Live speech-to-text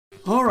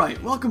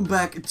Alright, welcome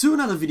back to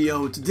another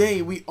video.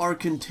 Today we are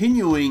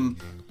continuing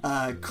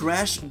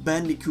Crash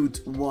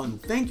Bandicoot 1.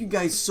 Thank you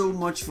guys so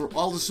much for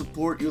all the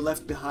support you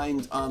left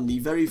behind on the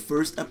very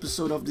first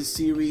episode of this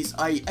series.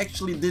 I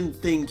actually didn't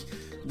think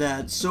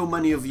that so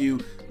many of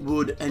you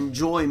would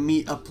enjoy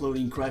me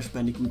uploading Crash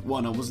Bandicoot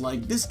 1. I was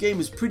like, this game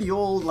is pretty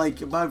old,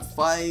 like about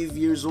 5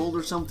 years old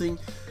or something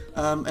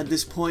at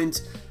this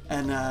point.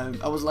 And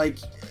I was like,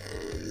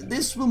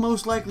 this will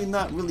most likely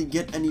not really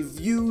get any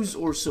views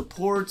or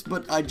support,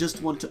 but I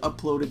just want to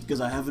upload it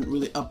because I haven't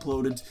really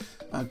uploaded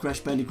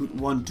Crash Bandicoot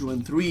 1, 2,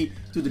 and 3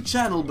 to the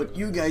channel, but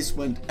you guys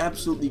went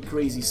absolutely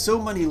crazy.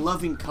 So many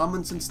loving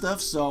comments and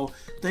stuff, so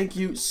thank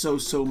you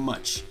so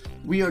much.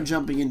 We are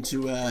jumping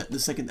into the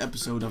second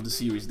episode of the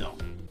series though.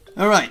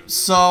 Alright,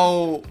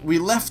 so we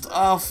left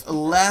off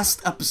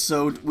last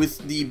episode with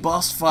the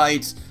boss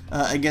fight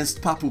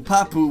against Papu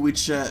Papu,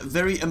 which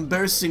very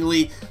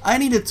embarrassingly I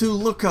needed to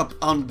look up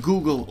on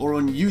Google or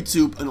on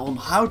YouTube and on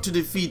how to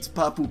defeat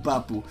Papu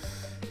Papu.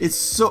 It's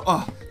so...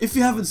 if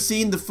you haven't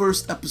seen the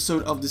first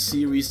episode of the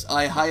series,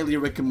 I highly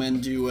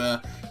recommend you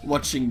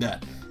watching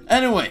that.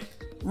 Anyway,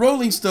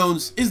 Rolling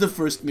Stones is the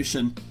first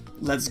mission.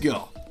 Let's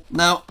go.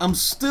 Now, I'm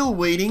still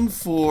waiting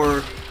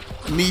for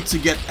me to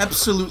get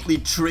absolutely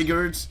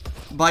triggered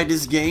by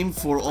this game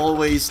for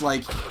always,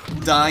 like,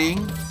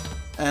 dying.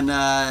 And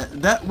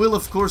that will,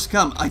 of course,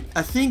 come. I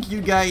think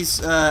you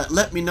guys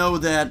let me know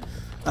that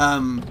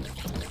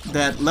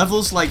that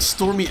levels like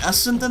Stormy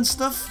Ascent and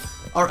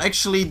stuff are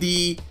actually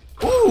the...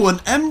 Ooh, an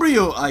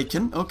embryo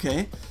icon.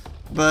 Okay.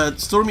 But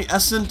Stormy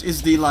Ascent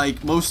is the,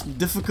 like, most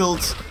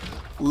difficult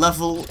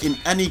level in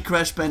any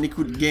Crash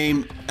Bandicoot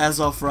game as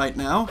of right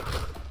now.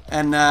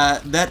 And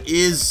that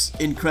is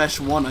in Crash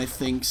 1, I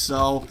think.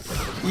 So,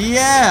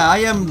 yeah, I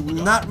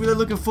am not really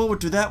looking forward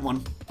to that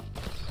one.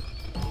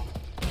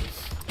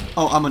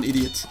 Oh, I'm an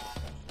idiot.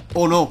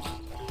 Oh, no.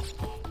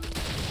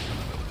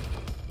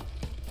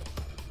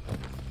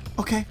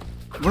 Okay.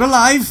 We're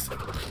alive.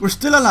 We're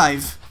still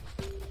alive.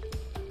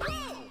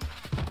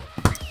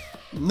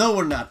 No,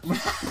 we're not.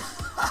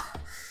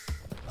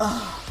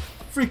 Ah,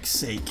 frick's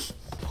sake.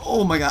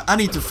 Oh my god, I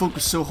need to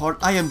focus so hard.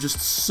 I am just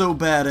so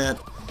bad at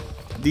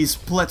these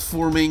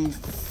platforming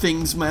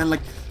things, man.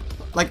 Like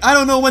I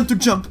don't know when to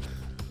jump.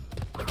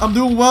 I'm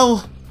doing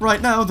well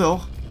right now,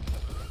 though.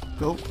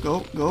 Go,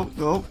 go, go,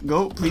 go,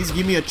 go. Please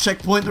give me a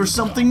checkpoint or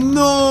something.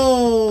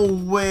 No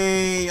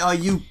way. Are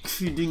you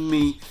kidding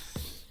me?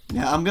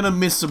 Yeah, I'm gonna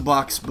miss a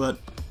box, but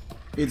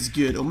it's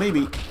good. Or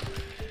maybe...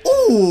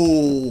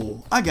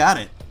 Oh, I got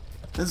it.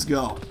 Let's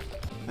go.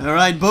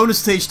 Alright, bonus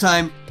stage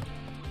time.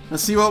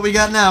 Let's see what we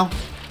got now.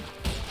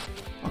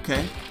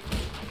 Okay.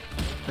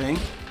 Bang,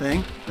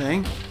 bang,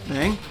 bang,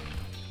 bang.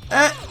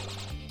 Eh!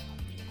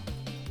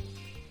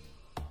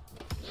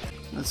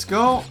 Let's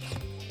go.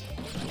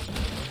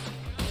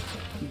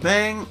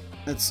 Bang.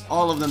 That's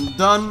all of them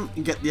done.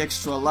 Get the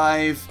extra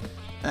life.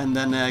 And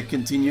then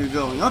continue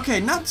going. Okay,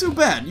 not too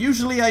bad.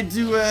 Usually I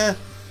do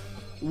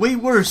way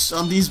worse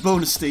on these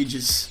bonus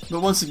stages.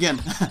 But once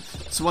again,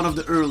 it's one of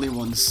the early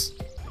ones.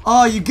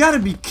 Oh, you gotta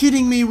be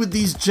kidding me with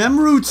these gem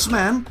roots,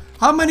 man.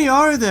 How many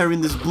are there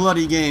in this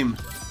bloody game?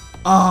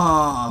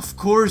 Ah, of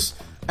course.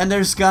 And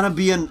there's gotta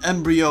be an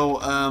embryo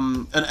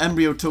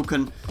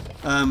token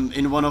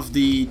in one of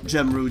the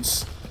gem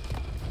roots.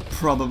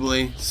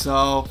 Probably.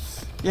 So,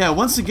 yeah,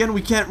 once again,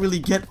 we can't really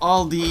get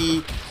all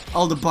the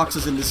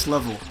boxes in this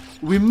level.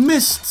 We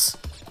missed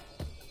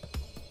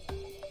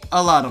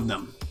a lot of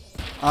them.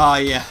 Ah,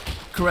 yeah.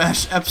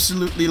 Crash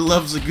absolutely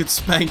loves a good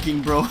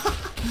spanking, bro.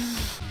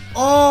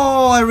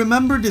 Oh, I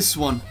remember this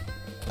one.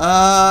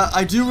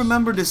 I do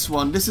remember this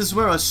one. This is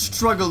where I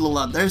struggled a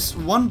lot. There's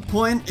one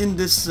point in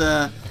this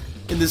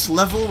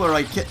level where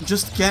I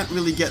just can't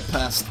really get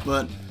past,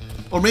 but...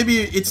 Or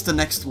maybe it's the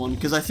next one,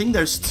 because I think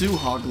there's 2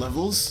 hard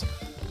levels.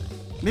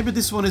 Maybe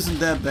this one isn't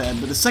that bad,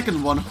 but the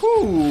second one,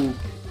 whoo!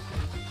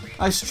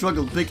 I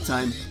struggled big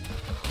time.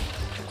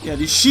 Yeah,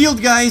 these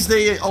shield guys,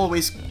 they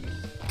always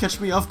catch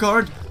me off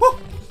guard. Woo!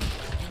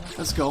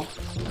 Let's go.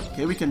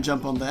 Okay, we can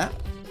jump on that.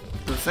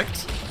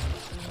 Perfect.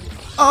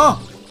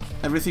 Oh!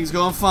 Everything's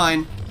going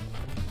fine.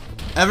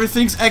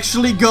 Everything's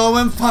actually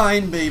going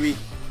fine, baby.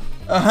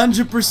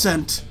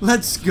 100%.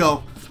 Let's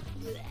go.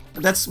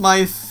 That's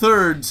my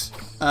third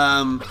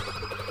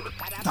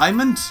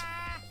diamond?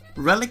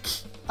 Relic?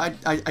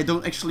 I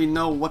don't actually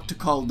know what to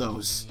call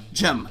those.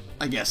 Gem,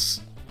 I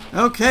guess.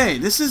 Okay,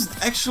 this is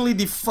actually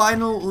the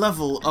final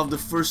level of the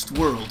first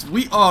world.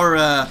 We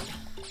are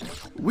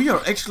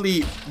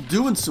actually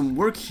doing some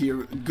work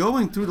here,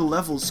 going through the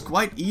levels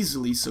quite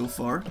easily so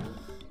far.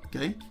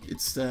 Okay,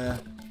 it's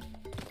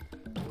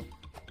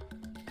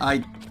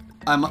I'm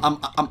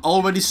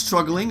already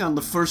struggling on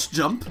the first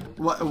jump.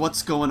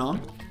 What's going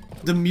on?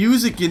 The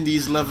music in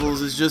these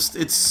levels is just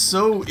it's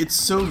so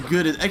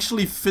good. It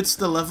actually fits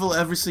the level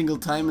every single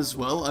time as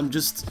well. I'm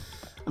just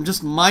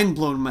mind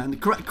blown, man.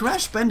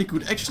 Crash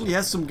Bandicoot actually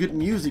has some good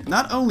music.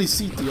 Not only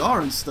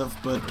CTR and stuff,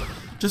 but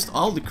just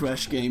all the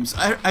Crash games.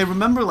 I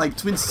remember like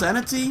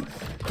Twinsanity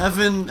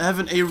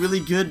having a really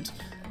good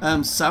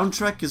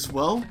soundtrack as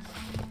well.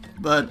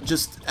 but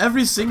just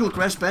every single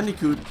Crash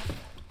Bandicoot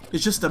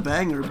is just a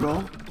banger,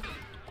 bro.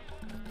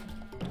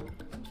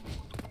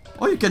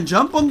 Oh, you can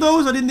jump on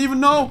those? I didn't even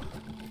know.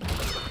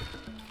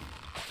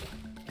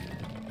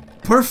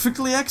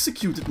 Perfectly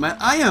executed, man.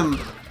 I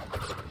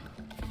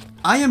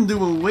am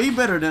doing way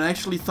better than I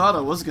actually thought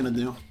I was gonna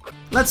do.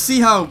 Let's see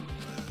how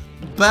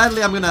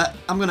badly I'm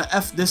gonna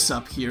F this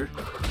up here.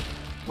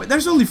 Wait,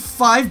 there's only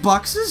 5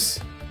 boxes?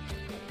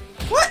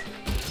 What?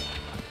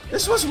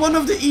 This was one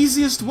of the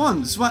easiest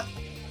ones. What?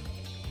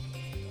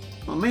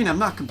 Well, I mean, I'm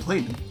not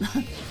complaining.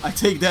 I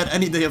take that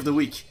any day of the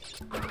week.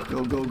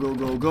 Go, go, go,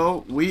 go,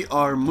 go. We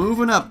are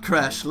moving up,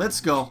 Crash.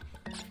 Let's go.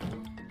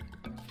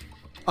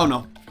 Oh,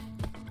 no.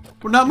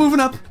 We're not moving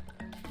up.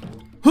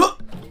 Huh.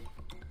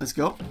 Let's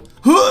go.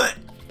 Huh.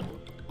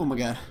 Oh, my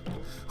God.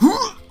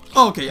 Huh.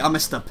 Okay, I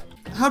messed up.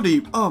 How do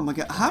you... Oh, my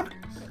God.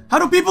 How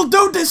do people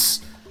do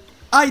this?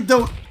 I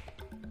don't...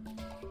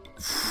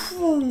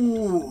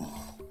 Ooh.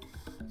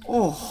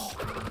 Oh.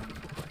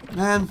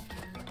 Man.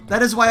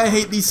 That is why I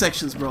hate these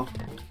sections, bro.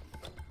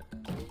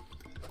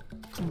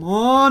 Come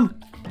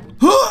on.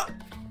 Huh.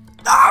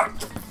 Ah.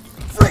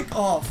 Frick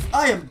off.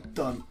 I am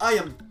done. I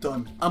am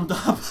done. I'm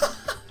done.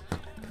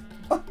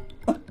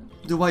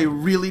 Do I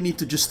really need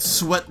to just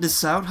sweat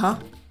this out, huh?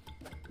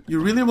 You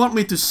really want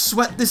me to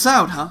sweat this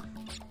out, huh?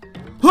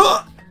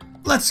 Huh.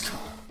 Let's go.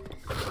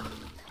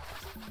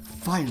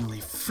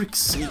 Finally, frick's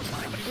sake.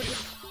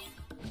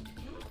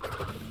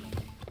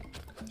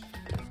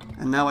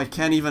 And now I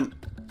can't even...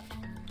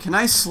 Can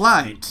I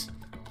slide?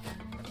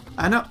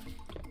 I know...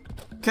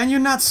 Can you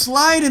not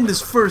slide in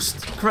this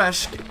first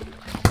Crash?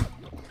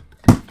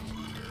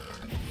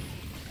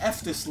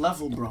 F this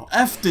level, bro.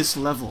 F this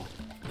level.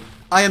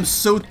 I am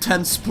so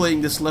tense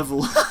playing this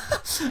level.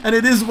 And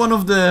it is one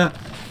of the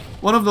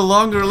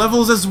longer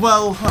levels as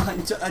well.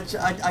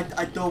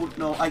 I don't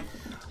know.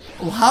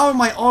 How am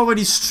I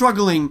already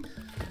struggling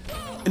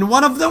in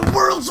one of the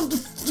worlds of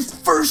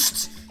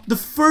the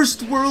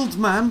first world,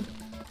 man?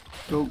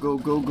 Go, go,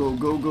 go, go,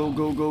 go, go,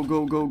 go, go,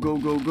 go, go, go,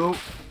 go, go.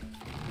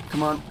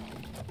 Come on.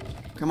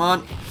 Come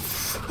on.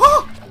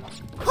 Oh!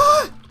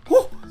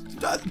 Oh!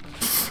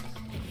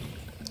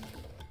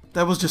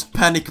 That was just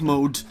panic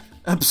mode.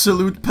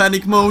 Absolute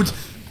panic mode.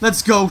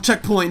 Let's go.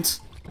 Checkpoint.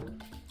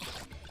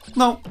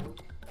 No.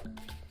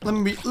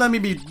 Let me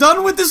be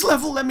done with this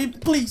level. Let me,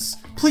 please,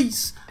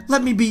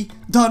 let me be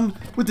done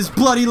with this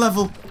bloody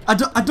level. I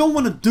don't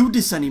want to do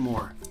this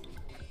anymore.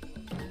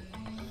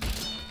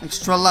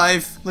 Extra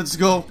life. Let's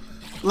go.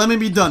 Let me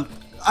be done.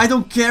 I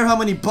don't care how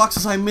many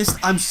boxes I missed.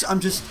 I'm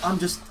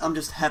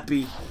just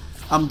happy.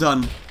 I'm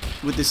done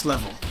with this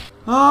level.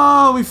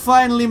 Oh, we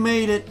finally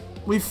made it.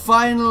 We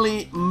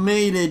finally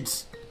made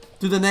it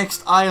to the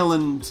next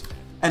island.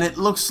 And it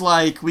looks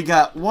like we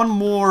got one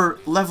more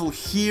level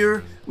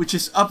here, which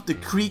is up the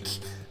creek.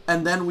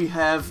 And then we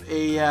have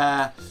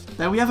a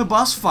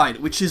boss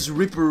fight, which is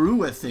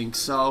RIPPER, I think.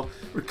 So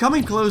we're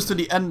coming close to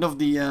the end of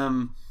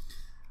the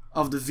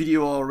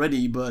video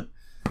already, but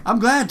I'm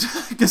glad,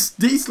 because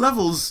these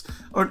levels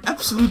are an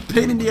absolute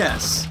pain in the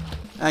ass.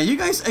 You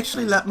guys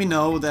actually let me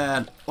know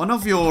that one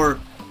of your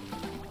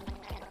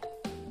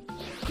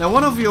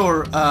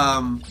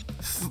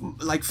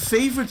like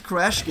favorite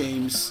Crash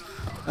games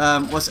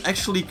was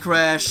actually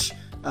Crash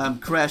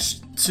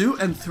 2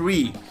 and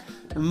 3.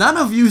 None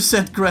of you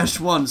said Crash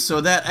 1,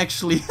 so that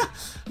actually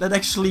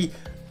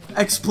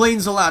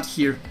explains a lot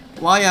here.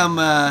 Why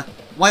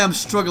I'm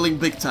struggling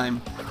big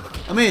time.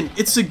 I mean,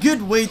 it's a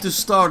good way to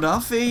start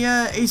off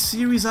a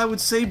series, I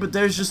would say, but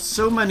there's just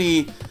so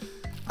many...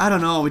 I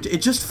don't know,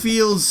 it just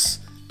feels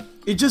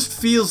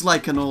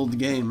like an old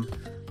game.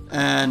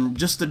 And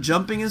just the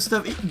jumping and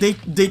stuff,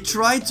 they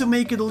try to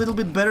make it a little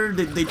bit better,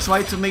 they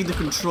try to make the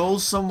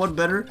controls somewhat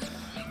better,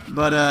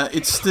 but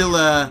it's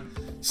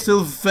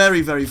still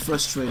very, very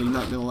frustrating,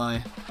 not gonna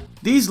lie.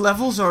 These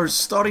levels are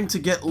starting to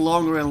get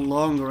longer and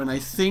longer, and I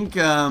think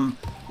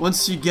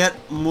once you get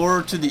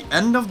more to the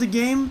end of the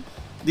game,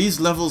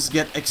 these levels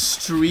get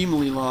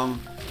extremely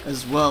long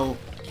as well.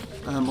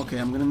 Okay,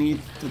 I'm gonna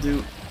need to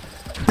do...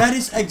 That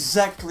is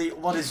exactly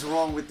what is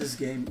wrong with this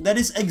game. That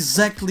is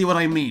exactly what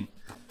I mean.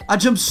 I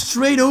jump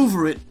straight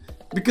over it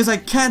because I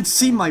can't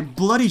see my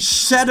bloody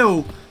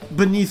shadow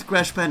beneath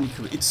Crash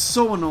Bandicoot. It's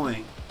so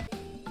annoying.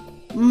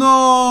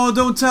 No,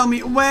 don't tell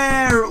me.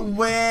 Where?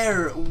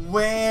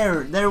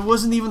 There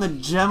wasn't even a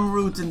gem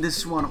route in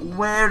this one.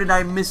 Where did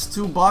I miss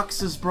 2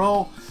 boxes,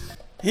 bro?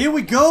 Here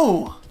we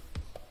go.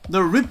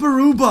 The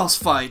RIPPER boss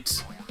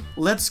fight.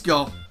 Let's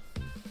go.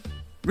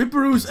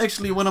 RIPPER is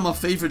actually one of my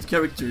favorite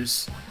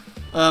characters.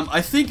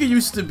 I think it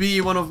used to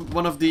be one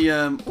of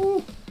the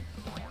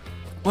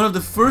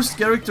first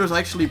characters I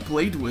actually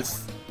played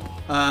with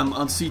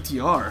on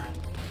CTR.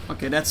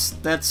 Okay,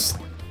 that's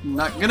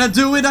not gonna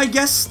do it, I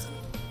guess.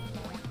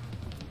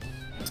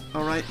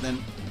 All right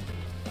then.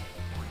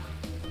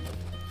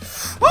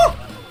 Oh!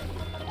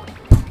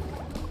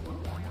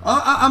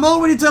 I'm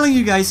already telling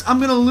you guys, I'm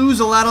gonna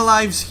lose a lot of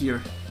lives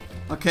here.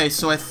 Okay,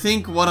 so I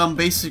think what I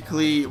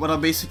basically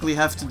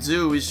have to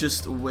do is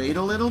just wait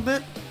a little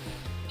bit.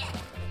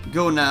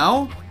 Go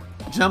now.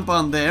 jump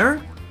on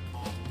there,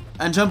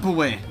 and jump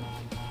away.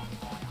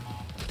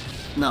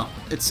 No,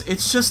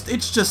 it's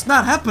just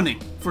not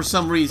happening for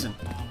some reason.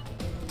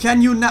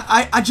 Can you not?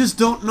 I just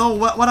don't know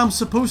what I'm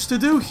supposed to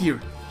do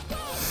here.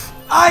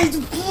 I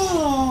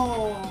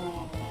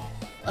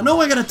know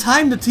I gotta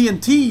time the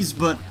TNTs,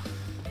 but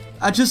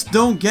I just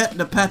don't get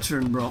the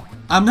pattern, bro.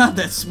 I'm not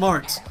that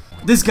smart.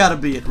 This gotta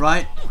be it,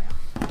 right?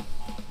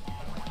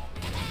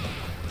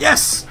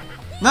 Yes!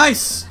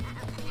 Nice!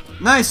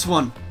 Nice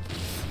one.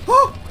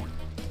 Woo!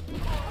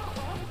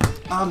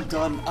 I'm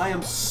done. I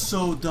am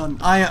so done.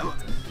 I am...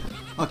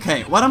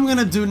 Okay, what I'm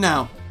gonna do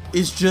now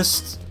is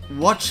just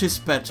watch his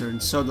pattern.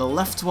 So the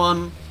left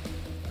one...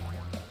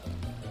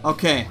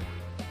 Okay.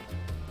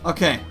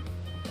 Okay.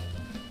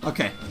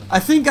 Okay. I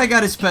think I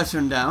got his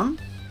pattern down.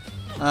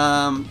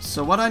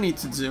 So what I need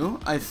to do,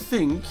 I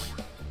think,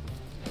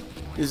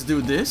 is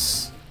do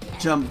this.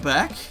 Jump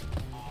back.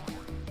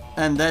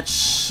 And that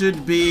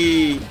should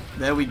be...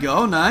 There we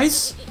go.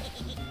 Nice.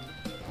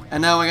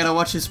 And now I gotta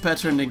watch his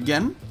pattern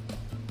again.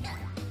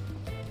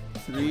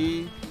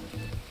 3...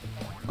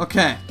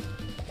 Okay.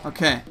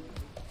 Okay.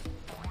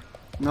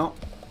 No.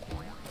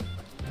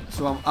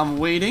 So I'm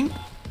waiting.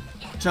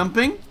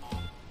 Jumping.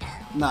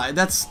 Nah,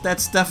 that's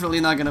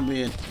definitely not gonna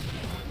be it.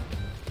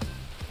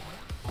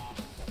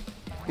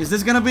 Is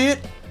this gonna be it?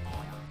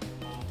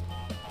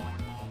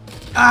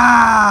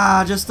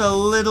 Ah, just a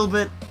little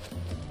bit.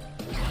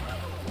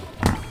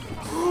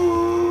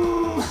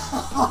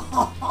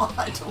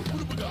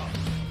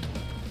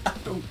 I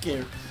don't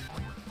care.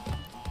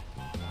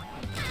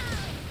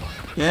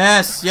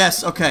 Yes,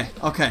 yes, okay,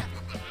 okay.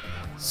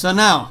 So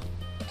now.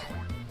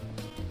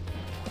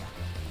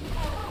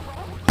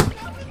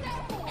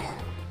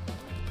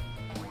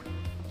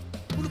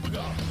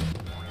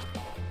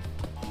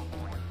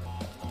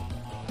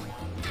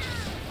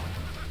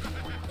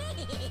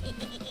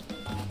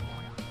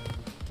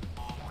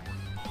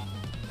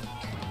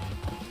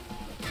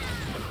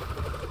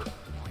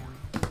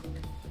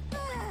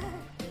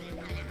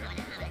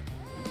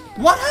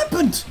 What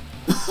happened?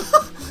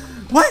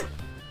 What?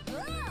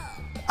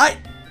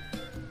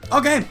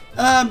 Okay,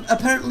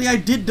 apparently I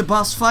did the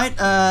boss fight.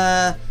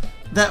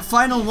 That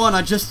final one,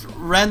 I just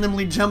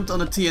randomly jumped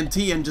on a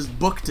TNT and just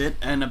booked it,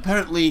 and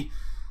apparently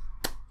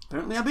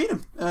I beat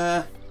him.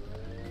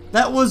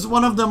 That was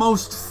one of the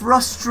most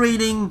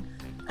frustrating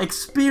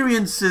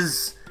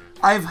experiences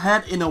I've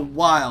had in a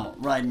while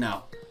right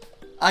now.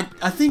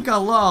 I think I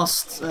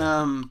lost,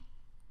 how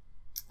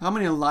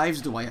many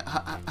lives do I...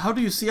 How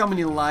do you see how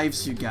many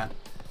lives you got?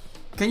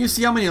 Can you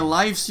see how many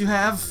lives you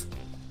have?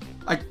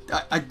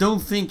 I don't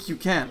think you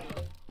can.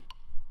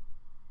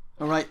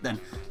 Alright then.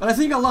 But I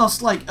think I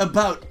lost like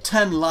about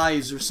 10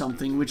 lives or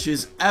something, which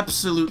is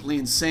absolutely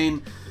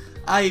insane.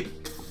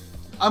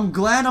 I'm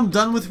glad I'm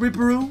done with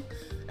RIPPER,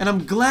 and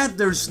I'm glad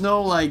there's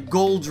no like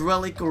gold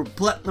relic or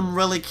platinum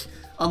relic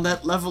on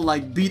that level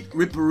like beat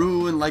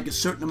RIPPER in like a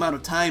certain amount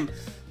of time.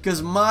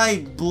 Because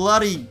my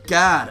bloody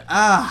god,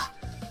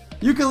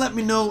 you can let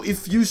me know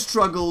if you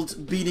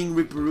struggled beating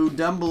RIPPER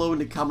down below in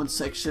the comment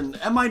section.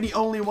 Am I the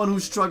only one who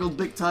struggled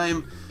big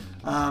time?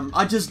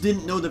 I just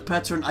didn't know the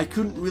pattern. I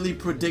couldn't really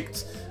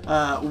predict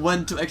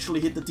when to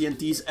actually hit the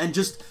TNTs, and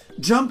just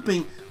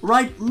jumping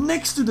right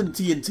next to the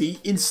TNT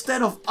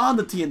instead of on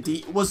the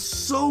TNT was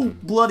so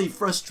bloody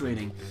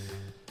frustrating.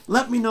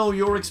 Let me know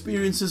your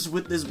experiences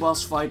with this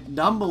boss fight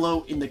down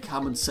below in the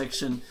comment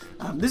section.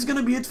 This is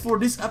gonna be it for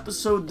this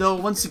episode though.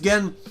 Once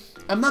again,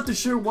 I'm not too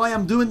sure why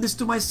I'm doing this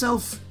to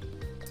myself.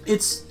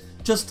 It's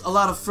just a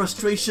lot of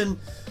frustration,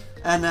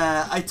 and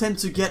I tend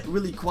to get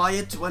really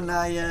quiet when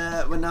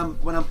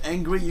I'm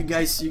angry. You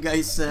guys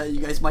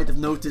might have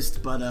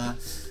noticed, but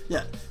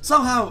yeah,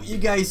 somehow you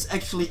guys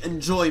actually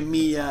enjoy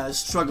me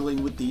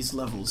struggling with these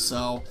levels,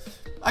 so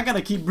I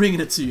gotta keep bringing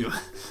it to you.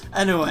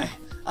 Anyway,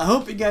 I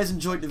hope you guys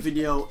enjoyed the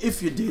video.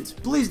 If you did,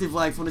 please leave a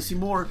like if you want to see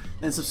more,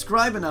 and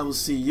subscribe, and I will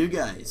see you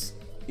guys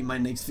in my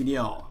next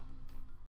video.